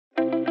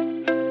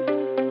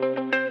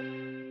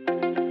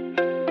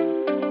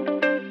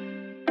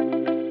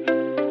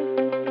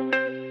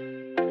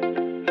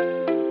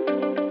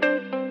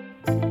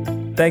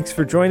Thanks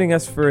for joining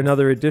us for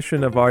another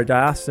edition of our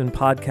diocesan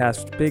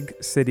podcast, Big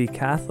City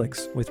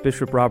Catholics, with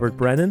Bishop Robert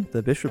Brennan,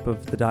 the Bishop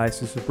of the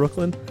Diocese of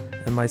Brooklyn,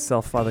 and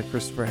myself, Father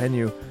Christopher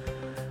Heanue.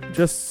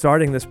 Just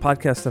starting this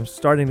podcast, I'm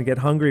starting to get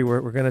hungry. We're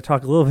going to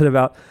talk a little bit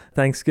about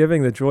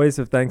Thanksgiving, the joys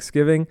of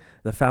Thanksgiving,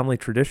 the family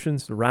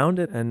traditions around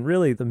it, and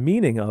really the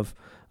meaning of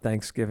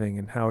Thanksgiving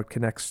and how it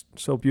connects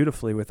so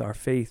beautifully with our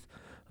faith.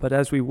 But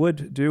as we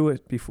would do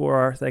it before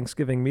our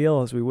Thanksgiving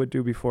meal, as we would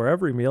do before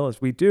every meal, as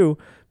we do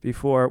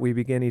before we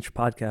begin each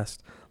podcast,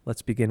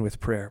 let's begin with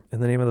prayer. In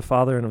the name of the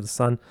Father, and of the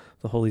Son,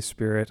 the Holy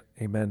Spirit,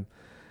 amen.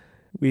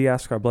 We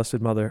ask our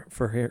Blessed Mother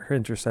for her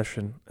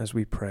intercession as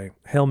we pray.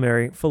 Hail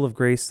Mary, full of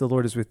grace, the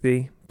Lord is with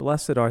thee.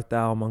 Blessed art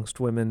thou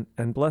amongst women,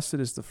 and blessed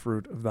is the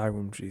fruit of thy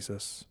womb,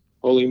 Jesus.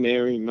 Holy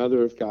Mary,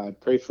 Mother of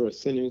God, pray for us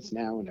sinners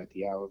now and at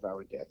the hour of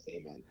our death.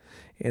 Amen.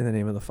 In the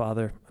name of the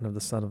Father, and of the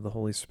Son, and of the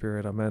Holy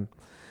Spirit, amen.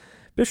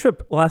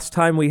 Bishop, last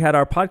time we had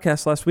our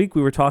podcast last week,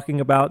 we were talking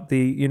about the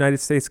United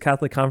States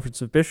Catholic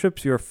Conference of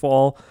Bishops, your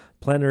fall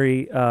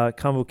plenary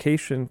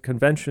convocation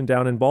convention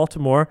down in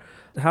Baltimore.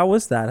 How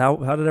was that?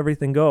 How did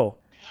everything go?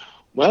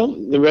 Well,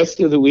 the rest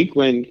of the week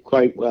went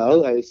quite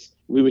well. As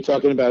we were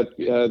talking about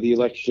the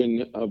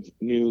election of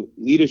new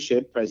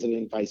leadership,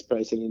 president, vice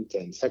president,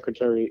 and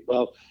secretary.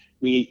 Well,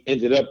 we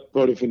ended up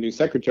voting for new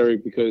secretary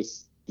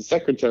because the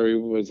secretary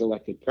was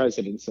elected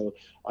president. So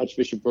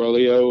Archbishop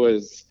Berlio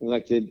was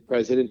elected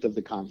president of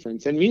the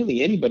conference. And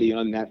really anybody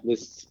on that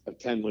list of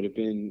 10 would have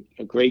been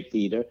a great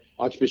leader.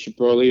 Archbishop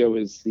Berlio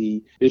is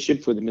the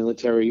bishop for the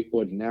military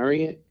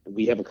ordinariate.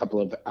 We have a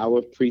couple of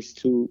our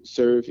priests who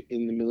serve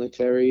in the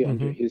military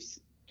under his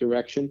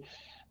direction.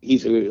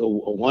 He's a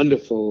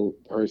wonderful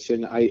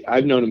person.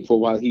 I've known him for a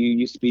while. He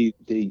used to be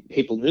the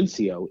papal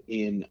nuncio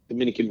in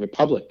Dominican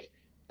Republic.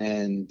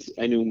 And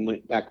I knew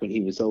him back when he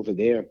was over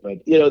there.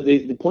 But,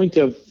 the point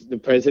of the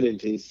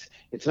president is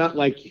it's not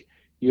like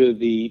you're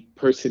the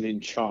person in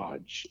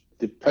charge.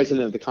 The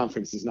president of the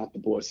conference is not the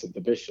boss of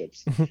the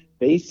bishops.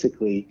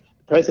 Basically,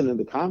 the president of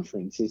the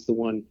conference is the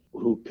one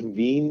who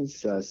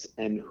convenes us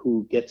and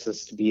who gets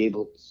us to be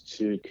able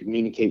to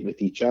communicate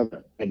with each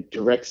other and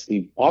directs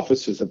the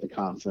officers of the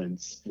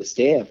conference, the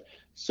staff,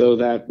 so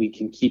that we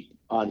can keep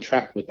on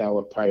track with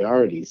our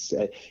priorities.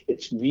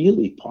 It's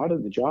really part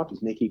of the job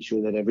is making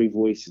sure that every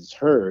voice is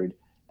heard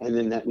and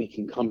then that we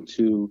can come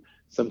to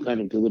some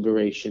kind of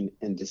deliberation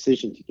and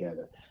decision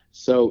together.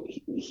 So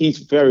he's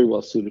very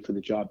well suited for the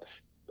job.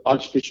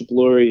 Archbishop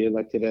Lurie,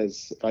 elected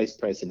as vice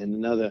president,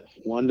 another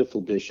wonderful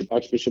bishop,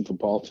 Archbishop of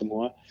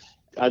Baltimore.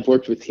 I've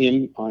worked with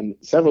him on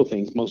several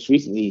things. Most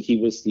recently, he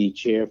was the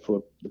chair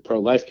for the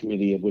Pro-Life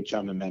Committee, of which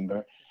I'm a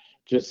member.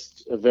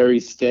 Just a very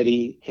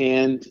steady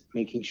hand,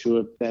 making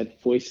sure that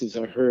voices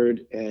are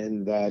heard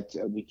and that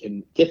we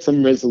can get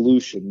some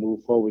resolution,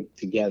 move forward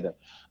together.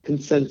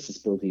 Consensus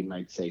building, you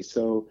might say.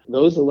 So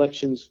those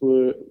elections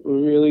were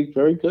really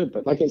very good.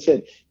 But like I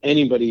said,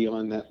 anybody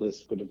on that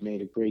list would have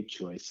made a great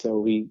choice. So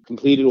we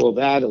completed all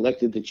that,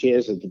 elected the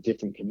chairs of the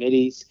different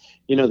committees.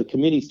 The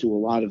committees do a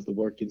lot of the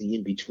work in the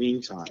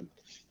in-between time.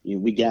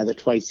 We gather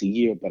twice a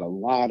year, but a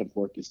lot of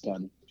work is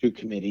done through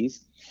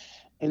committees.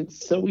 And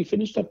so we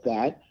finished up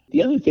that.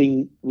 The other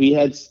thing, we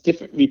had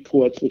different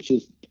reports, which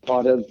is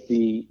part of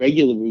the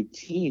regular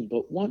routine.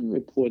 But one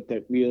report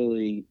that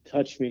really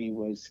touched me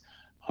was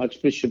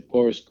Archbishop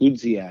Boris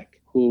Gudziak,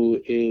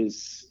 who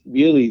is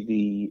really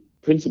the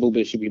principal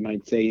bishop, you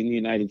might say, in the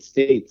United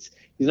States.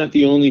 He's not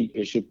the only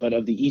bishop, but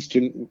of the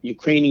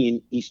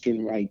Ukrainian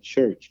Eastern Rite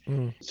Church.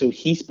 So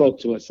he spoke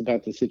to us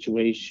about the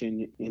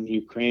situation in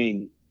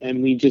Ukraine.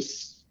 And we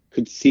just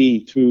could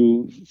see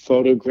through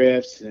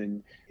photographs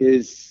and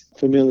his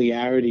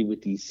familiarity with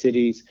these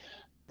cities,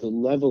 the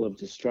level of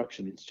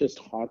destruction. It's just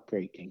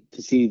heartbreaking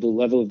to see the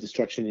level of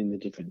destruction in the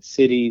different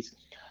cities,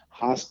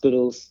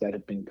 hospitals that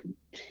have been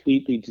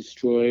completely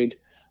destroyed,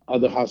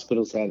 other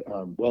hospitals that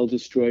are well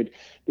destroyed.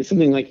 There's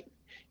something like,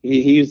 he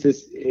used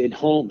this in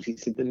homes. He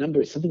said the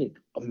number is something like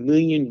 1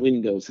 million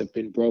windows have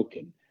been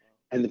broken,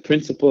 and the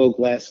principal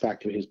glass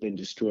factory has been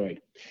destroyed.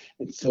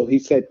 And so he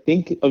said,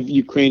 think of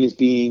Ukraine as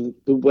being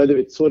the weather.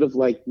 It's sort of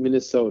like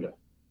Minnesota,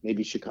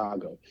 maybe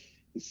Chicago.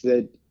 He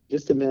said,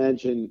 just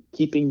imagine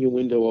keeping your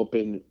window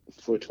open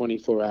for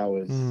 24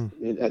 hours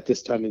at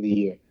this time of the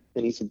year.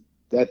 And he said,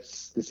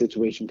 that's the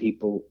situation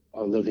people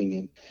are living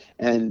in.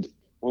 And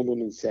one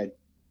woman said,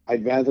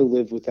 I'd rather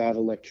live without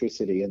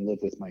electricity and live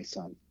with my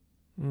son.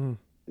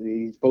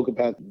 He spoke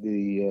about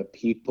the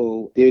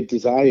people, their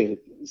desire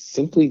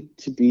simply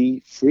to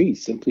be free,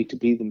 simply to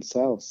be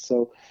themselves.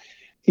 So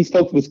he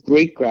spoke with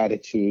great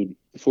gratitude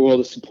for all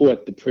the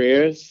support, the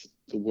prayers,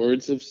 the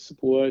words of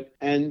support,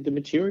 and the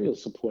material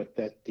support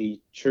that the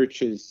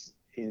churches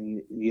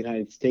in the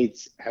United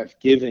States have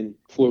given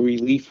for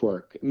relief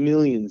work,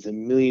 millions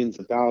and millions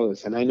of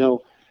dollars. And I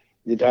know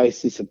the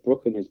Diocese of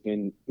Brooklyn has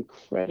been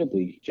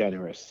incredibly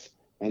generous,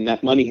 and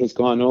that money has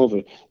gone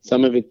over,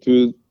 some of it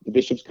through the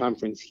Bishops'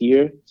 Conference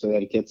here, so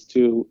that it gets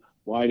to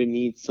wider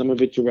needs, some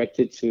of it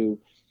directed to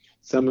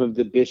some of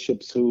the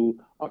bishops who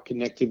are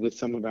connected with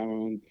some of our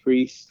own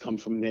priests, come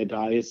from their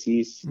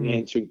diocese,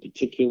 answering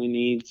particular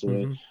needs,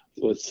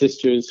 with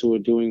sisters who are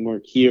doing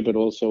work here, but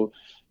also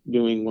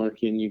doing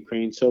work in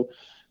Ukraine. So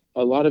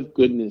a lot of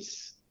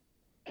goodness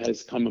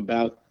has come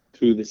about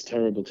through this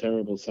terrible,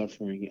 terrible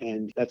suffering.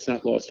 And that's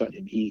not lost on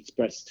him. He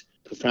expressed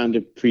profound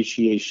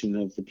appreciation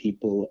of the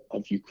people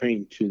of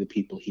Ukraine to the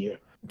people here.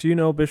 Do you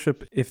know,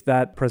 Bishop, if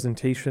that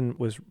presentation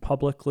was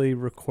publicly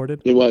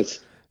recorded? It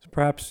was. So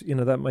perhaps,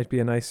 that might be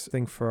a nice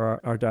thing for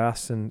our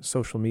diocesan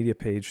social media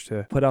page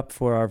to put up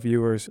for our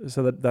viewers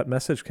so that that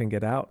message can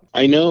get out.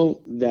 I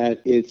know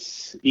that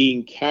it's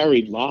being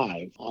carried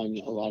live on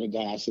a lot of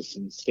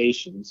diocesan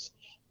stations.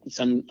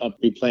 Some are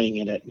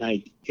replaying it at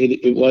night.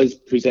 It was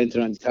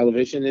presented on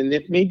television, and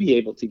it may be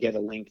able to get a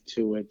link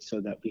to it so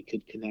that we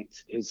could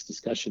connect his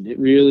discussion. It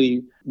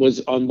really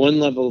was, on one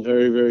level,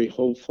 very, very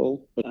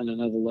hopeful, but on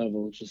another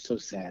level, just so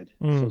sad.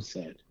 So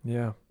sad.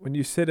 Yeah. When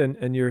you sit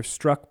and you're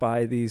struck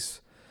by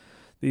these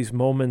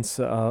moments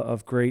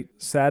of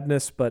great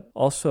sadness, but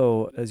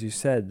also, as you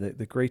said,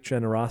 the great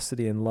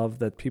generosity and love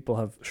that people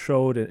have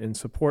showed in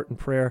support and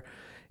prayer,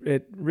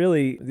 it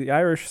really, the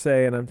Irish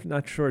say, and I'm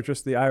not sure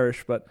just the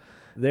Irish, but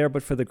there,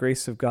 but for the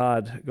grace of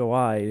God, go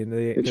I. And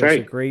there's right.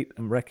 a great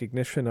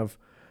recognition of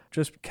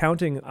just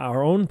counting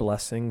our own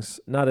blessings,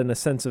 not in a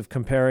sense of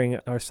comparing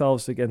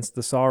ourselves against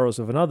the sorrows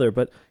of another,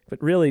 but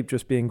really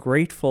just being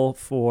grateful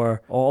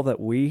for all that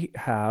we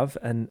have,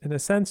 and in a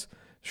sense,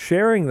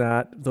 sharing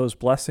those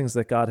blessings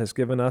that God has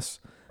given us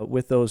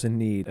with those in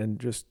need. And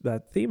just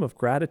that theme of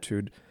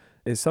gratitude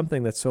is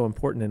something that's so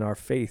important in our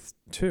faith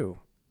too.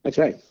 That's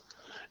right.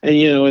 And,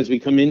 as we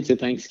come into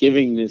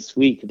Thanksgiving this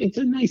week, it's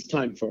a nice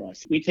time for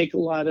us. We take a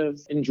lot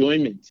of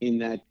enjoyment in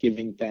that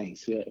giving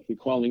thanks,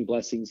 recalling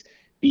blessings,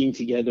 being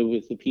together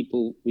with the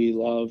people we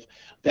love.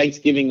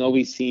 Thanksgiving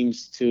always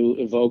seems to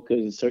evoke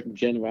a certain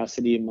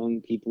generosity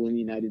among people in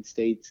the United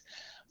States.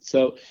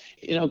 So,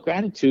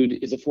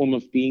 gratitude is a form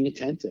of being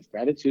attentive.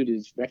 Gratitude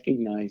is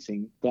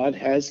recognizing God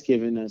has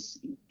given us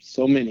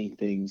so many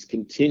things,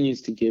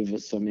 continues to give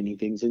us so many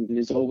things, and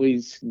is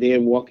always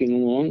there walking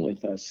along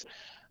with us.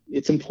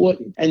 It's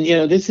important. And,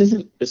 this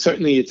isn't,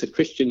 certainly it's a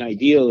Christian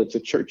ideal, it's a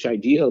church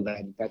ideal,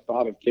 that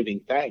thought of giving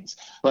thanks.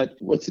 But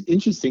what's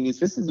interesting is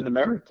this is an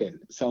American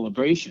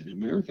celebration,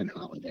 American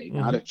holiday,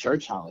 not a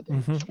church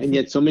holiday. And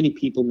yet so many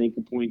people make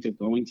a point of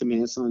going to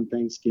Mass on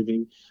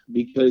Thanksgiving,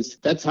 because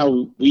that's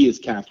how we as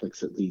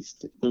Catholics, at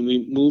least, when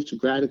we move to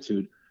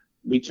gratitude,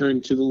 we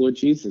turn to the Lord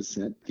Jesus.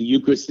 The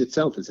Eucharist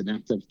itself is an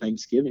act of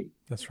thanksgiving.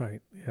 That's right.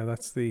 Yeah,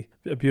 that's a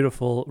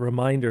beautiful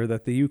reminder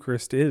that the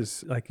Eucharist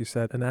is, like you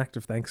said, an act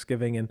of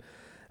thanksgiving. And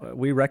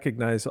we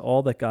recognize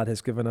all that God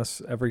has given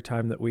us every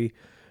time that we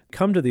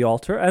come to the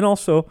altar, and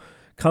also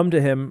come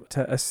to Him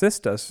to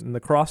assist us in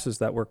the crosses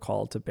that we're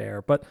called to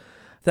bear. But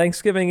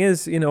Thanksgiving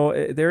is,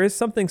 there is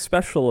something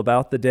special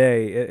about the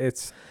day.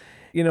 It's,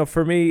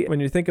 for me, when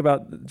you think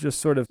about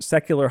just sort of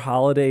secular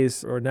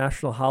holidays or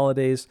national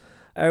holidays,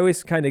 I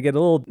always kind of get a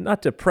little,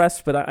 not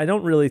depressed, but I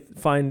don't really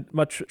find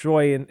much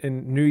joy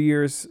in New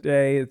Year's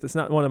Day. It's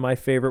not one of my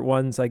favorite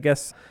ones. I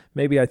guess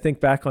maybe I think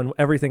back on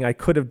everything I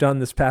could have done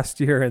this past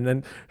year and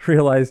then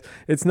realize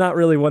it's not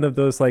really one of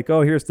those like,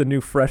 oh, here's the new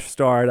fresh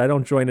start. I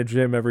don't join a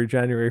gym every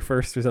January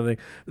 1st or something.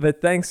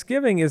 But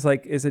Thanksgiving is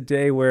a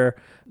day where,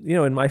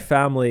 in my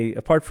family,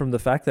 apart from the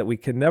fact that we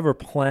can never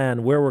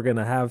plan where we're going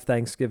to have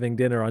Thanksgiving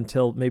dinner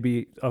until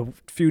maybe a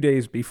few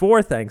days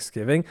before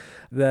Thanksgiving,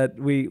 that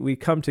we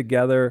come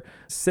together,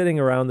 sitting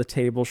around the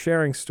table,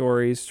 sharing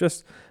stories,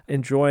 just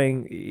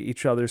enjoying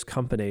each other's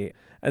company.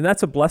 And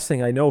that's a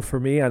blessing, I know, for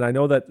me. And I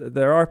know that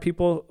there are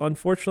people,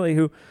 unfortunately,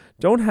 who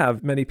don't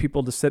have many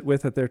people to sit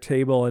with at their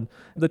table. And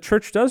the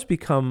church does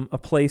become a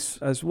place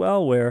as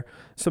well where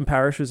some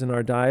parishes in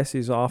our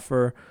diocese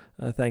offer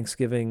a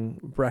Thanksgiving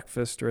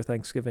breakfast or a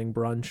Thanksgiving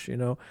brunch,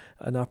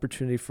 an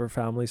opportunity for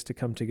families to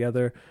come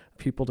together,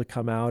 people to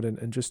come out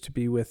and just to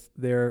be with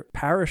their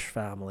parish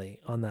family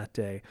on that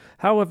day.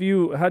 How do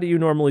you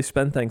normally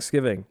spend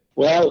Thanksgiving?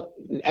 Well,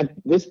 at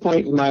this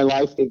point in my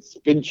life, it's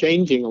been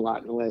changing a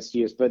lot in the last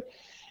years, but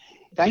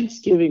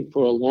Thanksgiving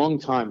for a long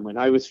time, when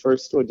I was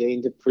first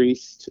ordained a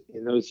priest,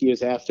 in those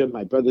years after,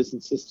 my brothers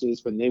and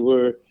sisters, when they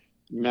were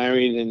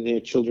married and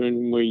their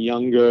children were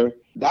younger,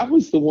 that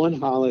was the one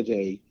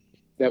holiday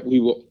that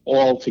we were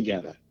all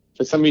together.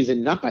 For some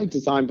reason, not by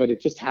design, but it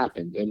just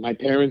happened. And my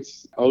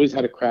parents always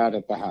had a crowd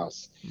at the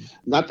house.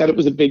 Not that it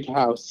was a big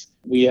house.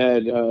 We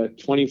had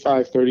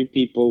 25, 30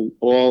 people,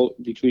 all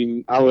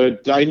between our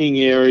dining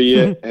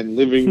area and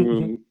living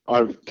room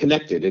are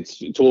connected.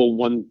 It's all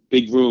one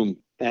big room.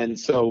 And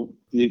so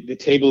the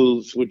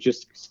tables would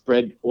just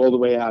spread all the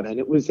way out. And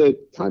it was a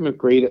time of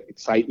great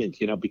excitement,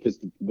 because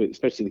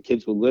especially the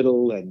kids were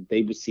little and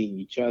they were seeing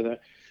each other.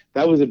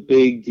 That was a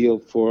big deal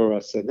for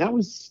us. And that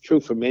was true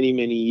for many,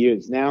 many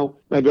years. Now,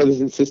 my brothers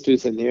and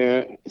sisters and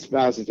their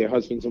spouses, their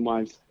husbands and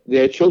wives,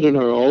 their children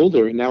are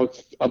older, and now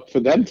it's up for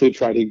them to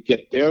try to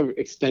get their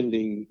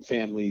extending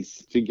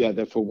families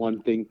together, for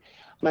one thing.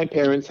 My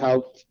parents'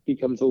 health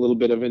becomes a little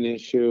bit of an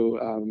issue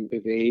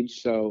with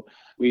age, so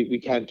we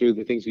can't do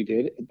the things we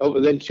did.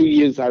 But then 2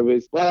 years I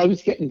was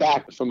getting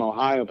back from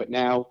Ohio, but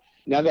now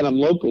now that I'm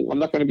local, I'm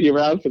not going to be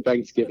around for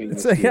Thanksgiving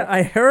this year. Yeah,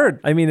 I heard.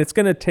 I mean, it's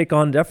going to take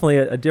on definitely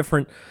a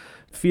different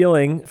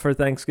feeling for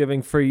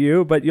Thanksgiving for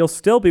you, but you'll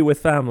still be with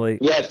family.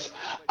 Yes,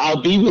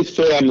 I'll be with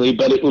family,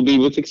 but it will be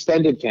with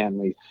extended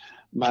family.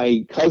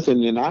 My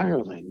cousin in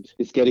Ireland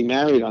is getting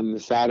married on the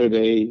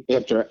Saturday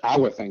after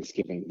our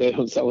Thanksgiving. They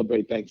don't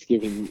celebrate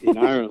Thanksgiving in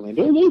Ireland.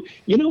 Although,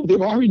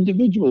 there are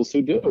individuals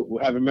who do, who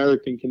have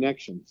American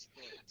connections.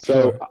 So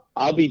Sure.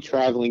 I'll be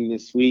traveling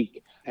this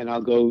week, and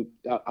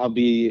I'll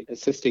be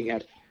assisting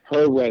at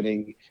her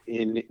wedding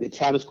in the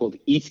town is called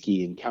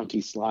Eastkey in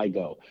County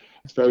Sligo.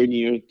 It's very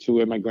near to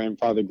where my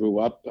grandfather grew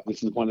up.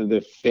 This is one of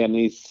the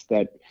families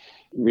that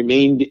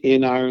remained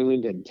in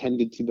Ireland and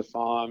tended to the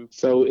farm.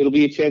 So it'll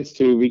be a chance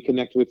to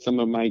reconnect with some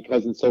of my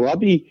cousins. So I'll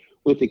be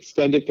with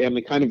extended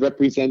family, kind of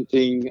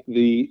representing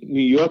the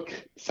New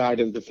York side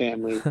of the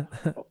family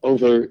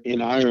over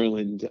in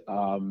Ireland.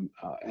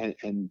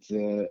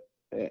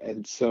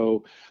 And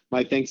so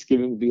my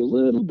Thanksgiving will be a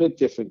little bit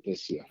different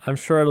this year. I'm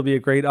sure it'll be a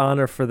great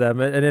honor for them.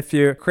 And if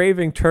you're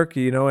craving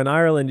turkey, in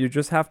Ireland, you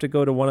just have to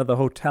go to one of the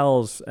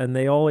hotels, and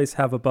they always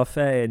have a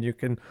buffet, and you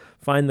can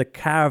find the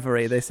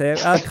carvery. They say,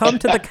 "Come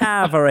to the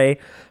carvery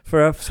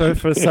for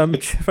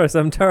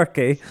some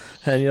turkey,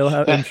 and you'll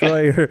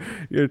enjoy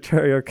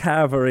your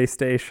carvery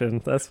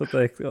station." That's what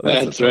they.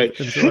 That's right.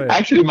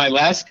 Actually, my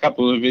last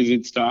couple of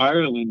visits to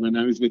Ireland, when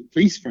I was with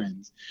priest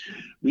friends,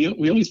 we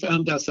always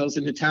found ourselves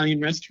in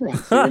Italian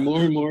restaurants. There were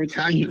more and more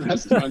Italian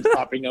restaurants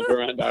popping up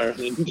around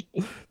Ireland.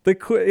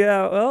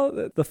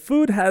 The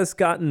food has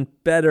gotten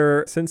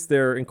better since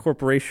their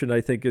incorporation, I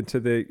think, into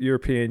the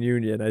European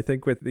Union. I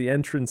think with the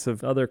entrance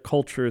of other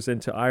cultures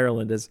into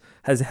Ireland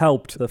has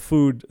helped the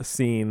food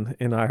scene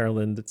in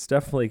Ireland. It's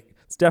definitely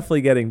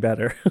getting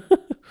better.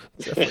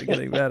 It's definitely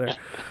getting better.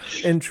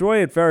 Enjoy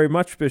it very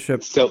much,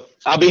 Bishop. So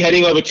I'll be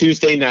heading over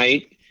Tuesday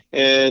night,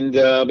 and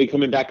I'll be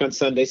coming back on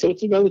Sunday. So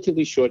it's a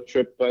relatively short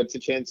trip, but it's a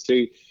chance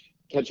to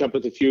catch up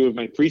with a few of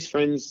my priest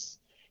friends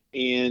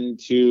and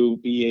to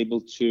be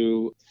able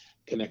to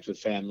connect with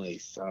family.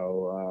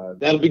 So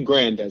that'll be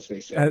grand, as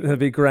they say. It'll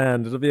be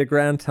grand. It'll be a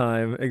grand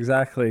time.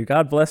 Exactly.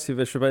 God bless you,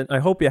 Bishop. I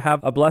hope you have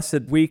a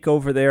blessed week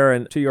over there,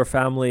 and to your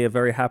family, a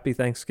very happy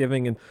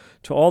Thanksgiving. And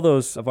to all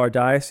those of our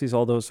diocese,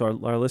 all those our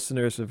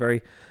listeners, a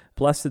very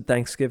blessed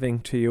Thanksgiving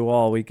to you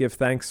all. We give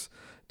thanks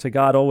to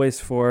God always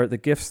for the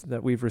gifts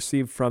that we've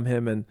received from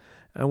him, and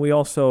we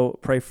also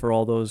pray for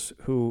all those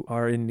who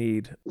are in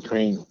need.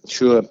 Great.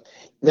 Sure.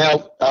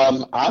 Now,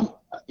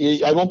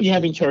 I won't be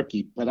having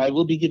turkey, but I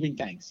will be giving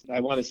thanks. I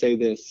want to say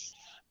this,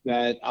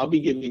 that I'll be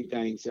giving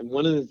thanks, and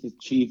one of the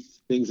chief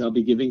things I'll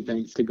be giving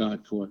thanks to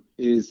God for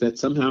is that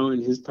somehow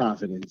in his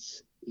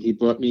providence, he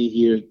brought me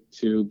here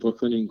to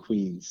Brooklyn and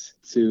Queens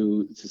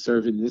to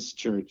serve in this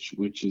church,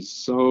 which is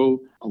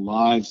so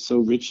alive, so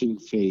rich in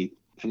faith.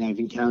 And I've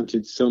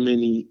encountered so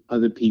many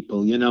other people.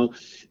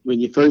 When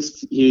you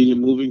first hear you're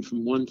moving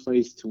from one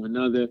place to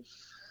another,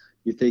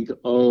 you think,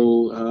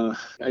 I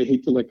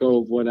hate to let go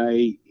of what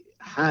I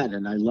had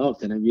and I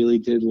loved, and I really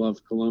did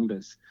love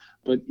Columbus.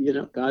 But,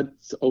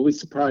 God's always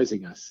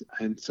surprising us.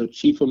 And so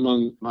chief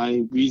among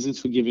my reasons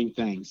for giving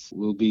thanks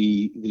will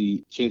be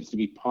the chance to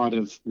be part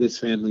of this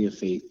family of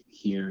faith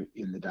here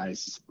in the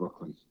Diocese of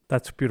Brooklyn.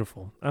 That's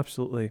beautiful.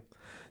 Absolutely.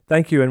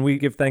 Thank you, and we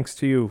give thanks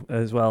to you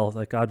as well,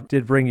 that God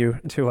did bring you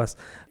to us.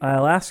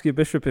 I'll ask you,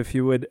 Bishop, if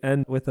you would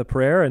end with a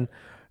prayer, and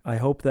I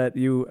hope that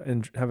you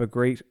have a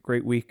great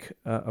week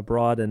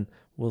abroad, and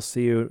we'll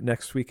see you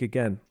next week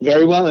again.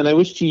 Very well, and I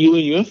wish to you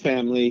and your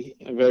family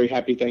a very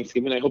happy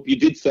Thanksgiving. I hope you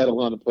did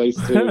settle on a place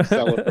to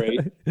celebrate,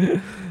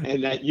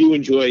 and that you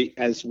enjoy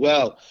as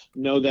well.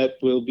 Know that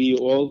we'll be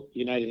all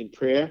united in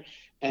prayer.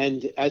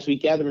 And as we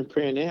gather in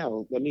prayer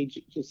now, let me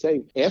just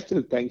say,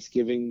 after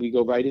Thanksgiving, we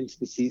go right into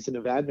the season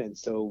of Advent.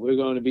 So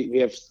we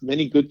have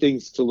many good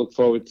things to look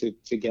forward to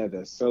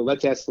together. So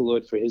let's ask the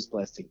Lord for his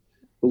blessing.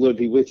 The Lord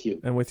be with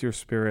you. And with your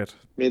spirit.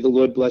 May the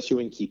Lord bless you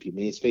and keep you.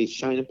 May his face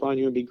shine upon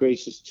you and be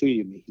gracious to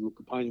you. May he look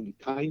upon you with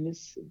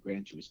kindness and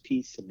grant you his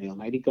peace. And may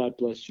Almighty God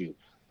bless you,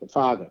 the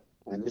Father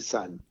and the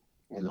Son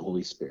and the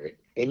Holy Spirit.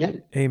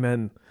 Amen.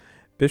 Amen.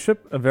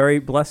 Bishop, a very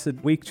blessed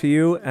week to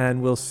you,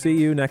 and we'll see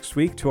you next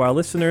week. To our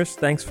listeners,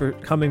 thanks for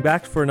coming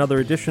back for another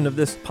edition of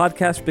this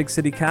podcast, Big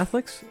City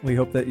Catholics. We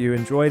hope that you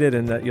enjoyed it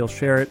and that you'll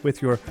share it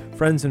with your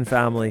friends and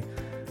family.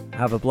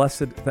 Have a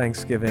blessed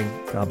Thanksgiving.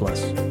 God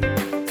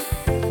bless.